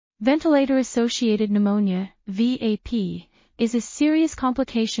Ventilator-Associated Pneumonia, VAP, is a serious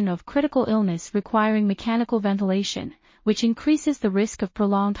complication of critical illness requiring mechanical ventilation, which increases the risk of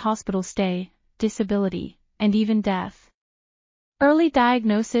prolonged hospital stay, disability, and even death. Early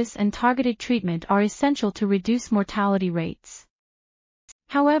diagnosis and targeted treatment are essential to reduce mortality rates.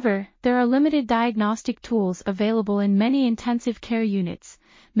 However, there are limited diagnostic tools available in many intensive care units,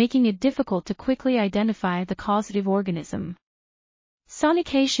 making it difficult to quickly identify the causative organism.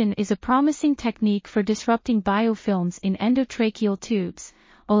 Sonication is a promising technique for disrupting biofilms in endotracheal tubes,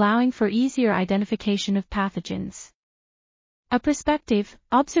 allowing for easier identification of pathogens. A prospective,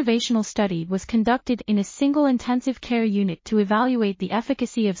 observational study was conducted in a single intensive care unit to evaluate the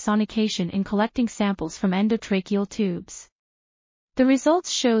efficacy of sonication in collecting samples from endotracheal tubes. The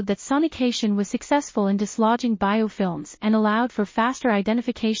results showed that sonication was successful in dislodging biofilms and allowed for faster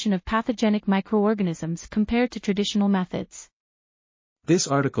identification of pathogenic microorganisms compared to traditional methods. This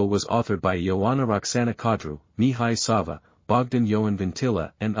article was authored by Ioana, Roxana, Codru, Mihai, Sava, Bogdan, Ioan,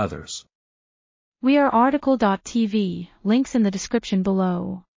 Vintilă, and others. We are RTCLTV, links in the description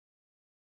below.